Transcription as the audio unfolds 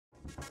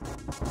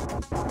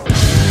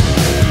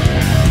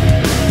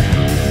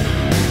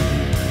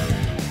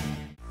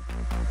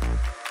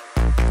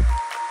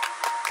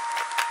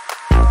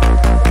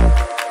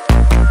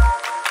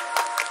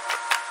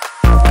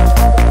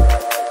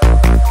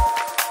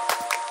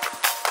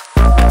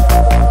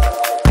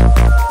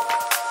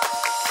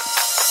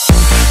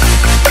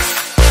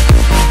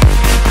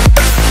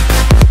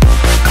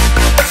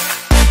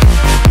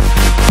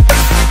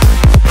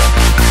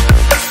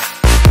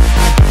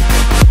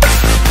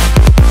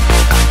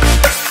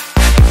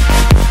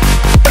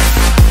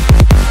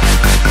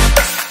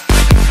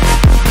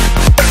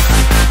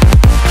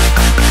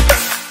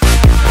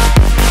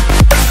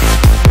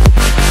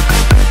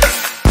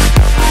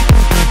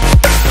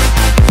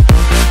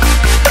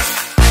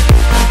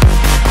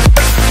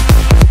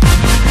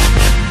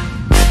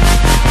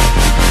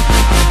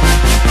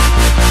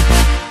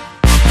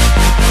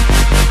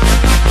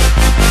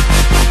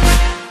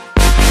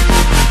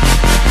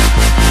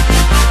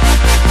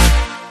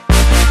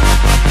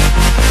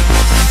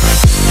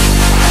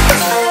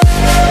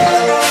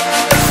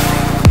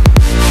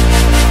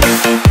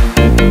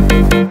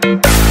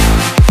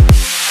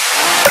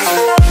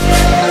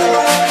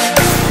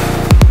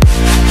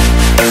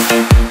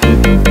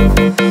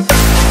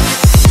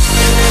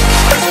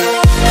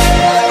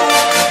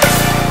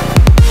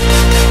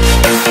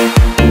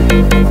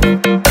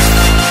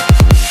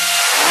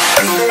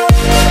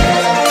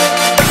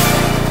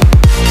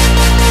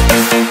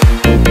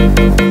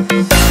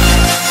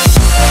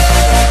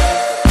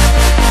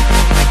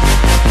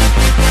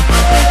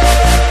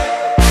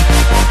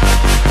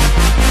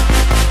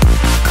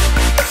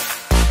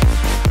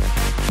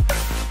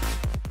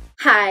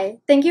Hi,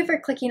 thank you for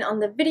clicking on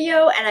the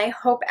video, and I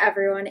hope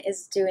everyone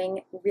is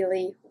doing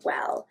really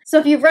well. So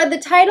if you've read the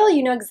title,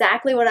 you know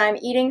exactly what I'm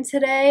eating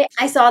today.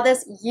 I saw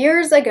this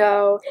years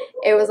ago.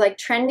 It was like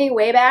trendy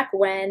way back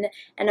when,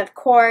 and of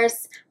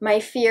course, my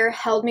fear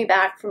held me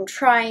back from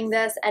trying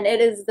this, and it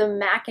is the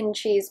mac and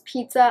cheese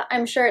pizza.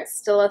 I'm sure it's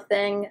still a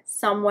thing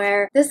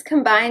somewhere. This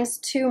combines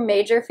two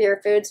major fear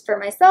foods for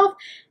myself,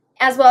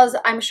 as well as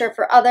I'm sure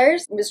for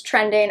others. It was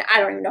trending, I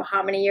don't even know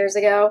how many years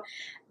ago.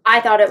 I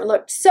thought it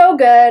looked so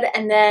good,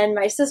 and then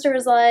my sister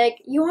was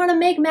like, you want to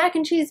make mac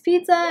and cheese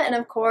pizza? And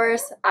of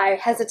course, I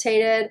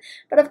hesitated,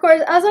 but of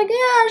course, I was like,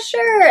 yeah,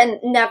 sure, and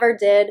never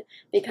did,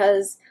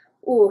 because,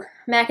 ooh,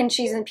 mac and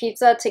cheese and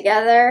pizza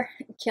together,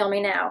 kill me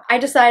now. I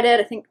decided,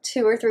 I think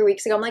 2 or 3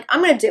 weeks ago, I'm like,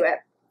 I'm gonna do it.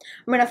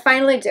 I'm gonna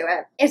finally do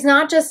it. It's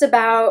not just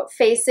about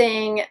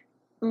facing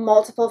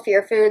multiple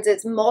fear foods,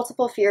 it's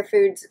multiple fear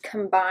foods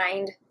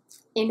combined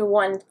in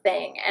one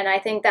thing, and I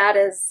think that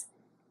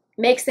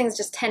makes things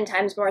just 10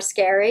 times more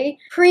scary.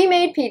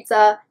 Pre-made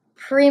pizza,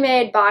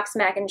 pre-made boxed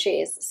mac and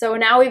cheese. So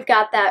now we've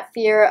got that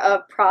fear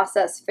of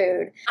processed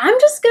food. I'm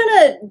just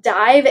gonna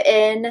dive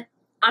in.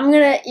 I'm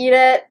gonna eat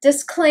it.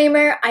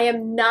 Disclaimer, I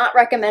am not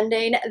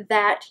recommending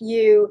that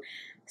you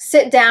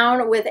sit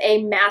down with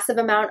a massive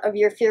amount of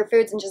your fear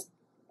foods and just,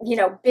 you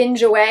know,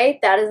 binge away.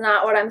 That is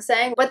not what I'm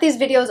saying. What these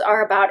videos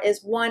are about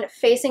is 1,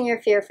 facing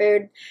your fear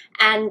food,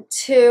 and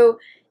 2,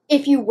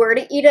 if you were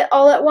to eat it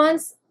all at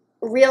once,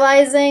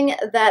 realizing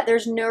that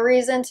there's no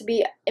reason to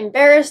be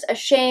embarrassed,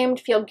 ashamed,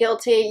 feel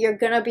guilty. You're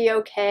gonna be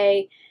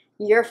okay.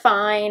 You're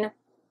fine.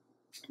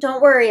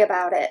 Don't worry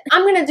about it.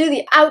 I'm gonna do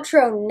the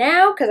outro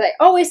now because I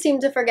always seem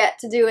to forget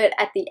to do it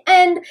at the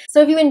end.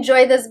 So if you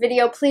enjoyed this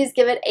video, please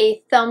give it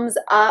a thumbs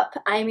up.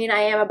 I mean,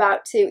 I am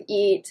about to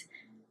eat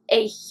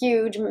a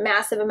huge,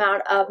 massive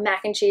amount of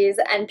mac and cheese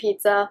and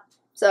pizza.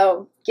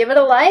 So give it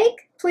a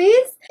like,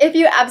 please. If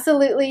you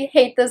absolutely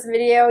hate this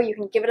video, you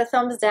can give it a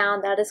thumbs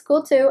down. That is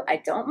cool too. I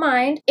don't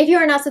mind. If you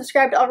are not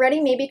subscribed already,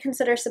 maybe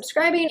consider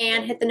subscribing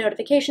and hit the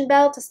notification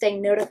bell to stay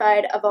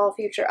notified of all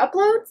future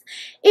uploads.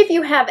 If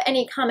you have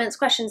any comments,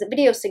 questions,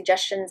 video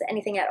suggestions,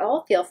 anything at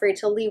all, feel free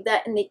to leave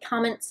that in the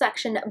comment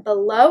section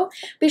below.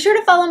 Be sure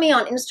to follow me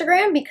on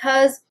Instagram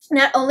because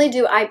not only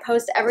do I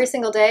post every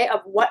single day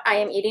of what I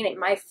am eating,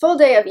 my full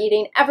day of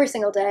eating every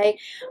single day,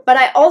 but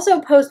I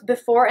also post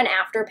before and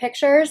after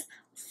pictures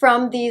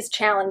from these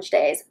challenge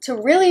days to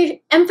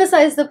really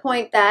emphasize the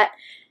point that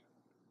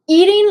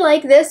eating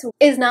like this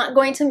is not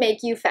going to make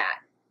you fat.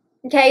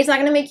 Okay, it's not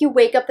going to make you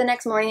wake up the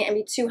next morning and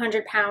be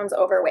 200 pounds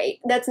overweight.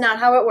 That's not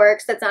how it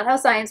works. That's not how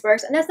science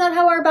works. And that's not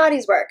how our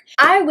bodies work.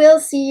 I will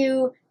see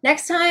you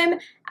next time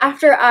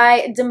after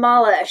I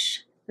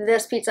demolish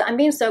this pizza. I'm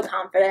being so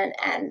confident,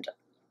 and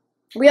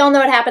we all know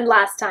what happened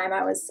last time.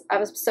 I was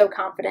so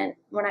confident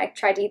when I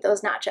tried to eat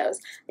those nachos.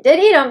 I did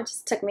eat them, it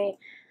just took me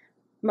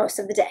most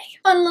of the day.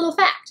 Fun little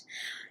fact.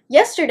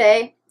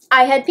 Yesterday,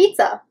 I had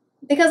pizza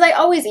because I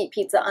always eat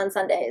pizza on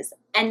Sundays.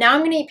 And now I'm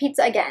going to eat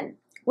pizza again,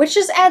 which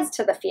just adds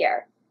to the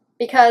fear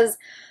because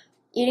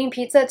eating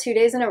pizza 2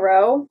 days in a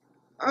row,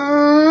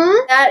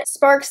 that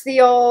sparks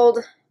the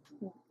old,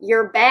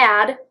 you're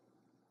bad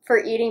for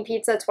eating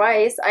pizza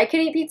twice. I could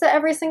eat pizza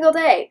every single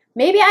day.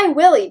 Maybe I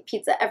will eat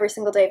pizza every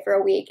single day for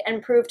a week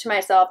and prove to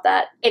myself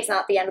that it's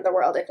not the end of the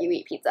world if you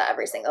eat pizza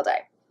every single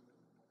day.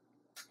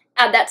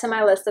 Add that to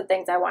my list of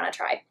things I want to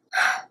try.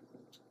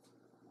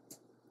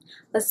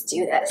 Let's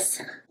do this.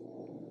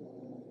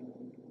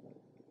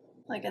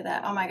 Look at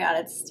that. Oh my God,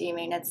 it's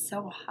steaming. It's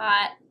so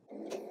hot.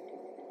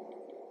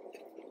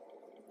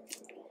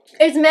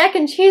 It's mac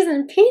and cheese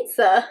and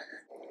pizza.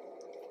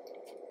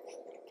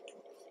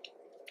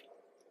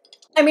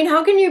 I mean,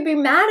 how can you be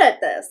mad at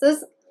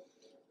this?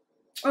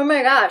 Oh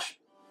my gosh.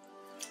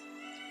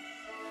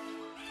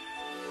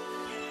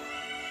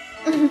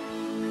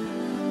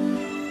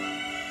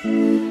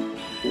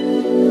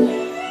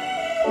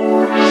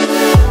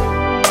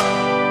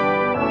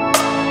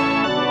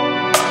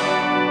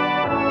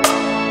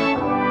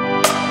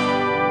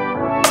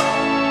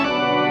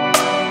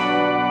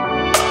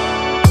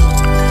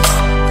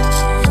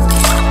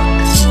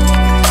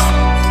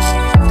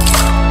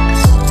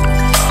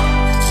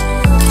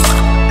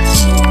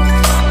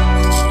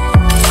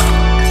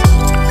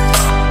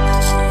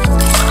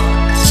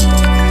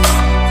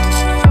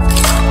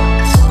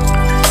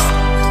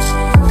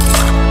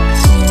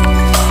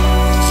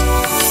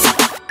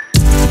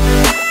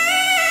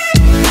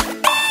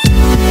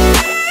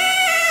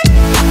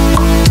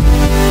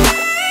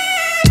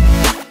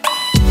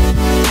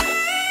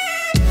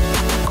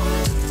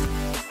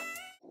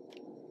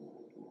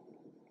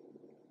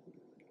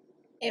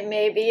 It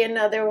may be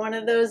another one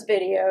of those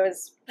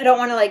videos. I don't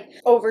want to like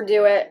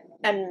overdo it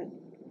and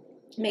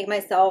make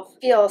myself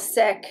feel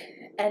sick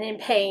and in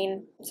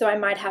pain, so I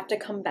might have to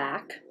come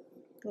back,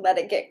 let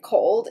it get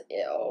cold.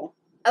 Ew.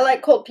 I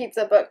like cold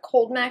pizza, but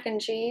cold mac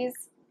and cheese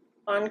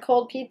on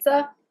cold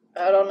pizza?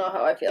 I don't know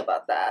how I feel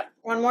about that.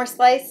 One more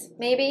slice,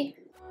 maybe?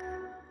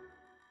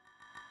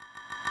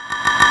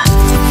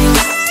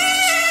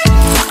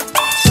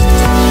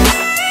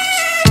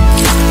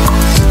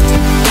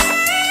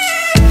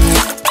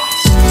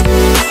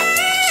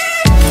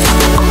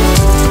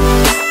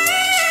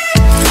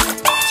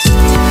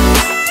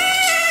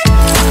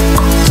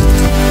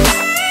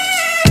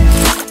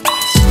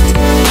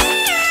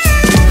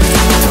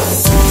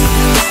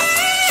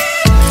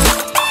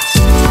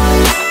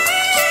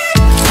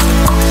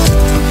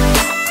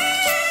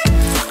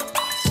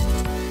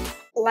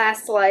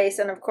 Last slice,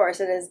 and of course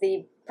it is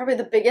probably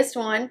the biggest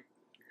one.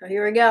 So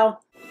here we go.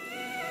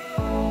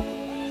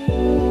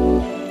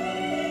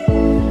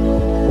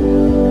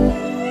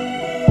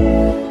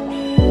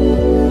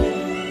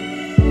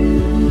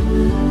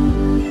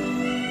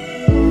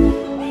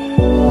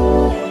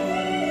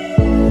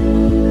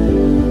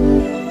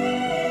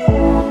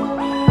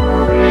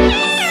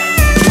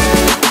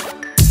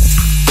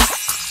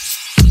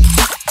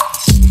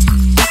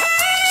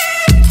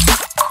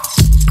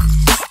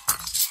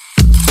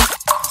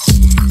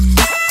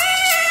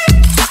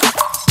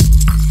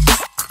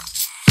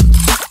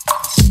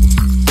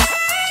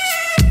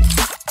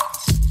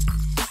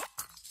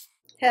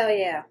 Hell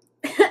yeah.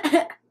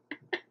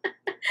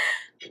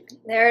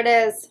 There it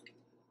is.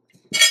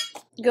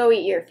 Go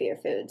eat your fear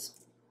foods.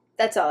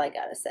 That's all I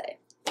gotta say.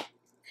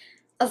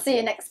 I'll see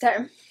you next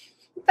time.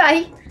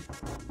 Bye.